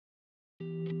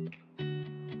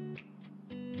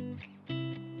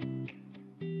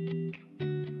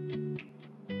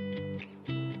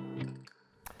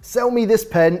Sell me this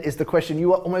pen is the question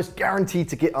you are almost guaranteed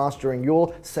to get asked during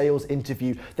your sales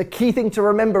interview. The key thing to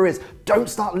remember is don't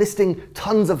start listing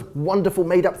tons of wonderful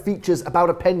made up features about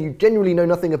a pen you genuinely know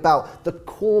nothing about. The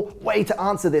core way to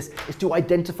answer this is to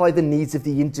identify the needs of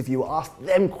the interviewer. Ask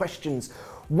them questions.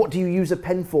 What do you use a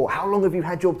pen for? How long have you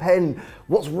had your pen?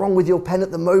 What's wrong with your pen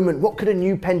at the moment? What could a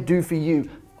new pen do for you?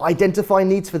 Identify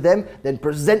needs for them, then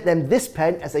present them this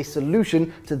pen as a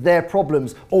solution to their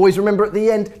problems. Always remember at the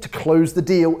end to close the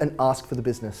deal and ask for the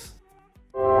business.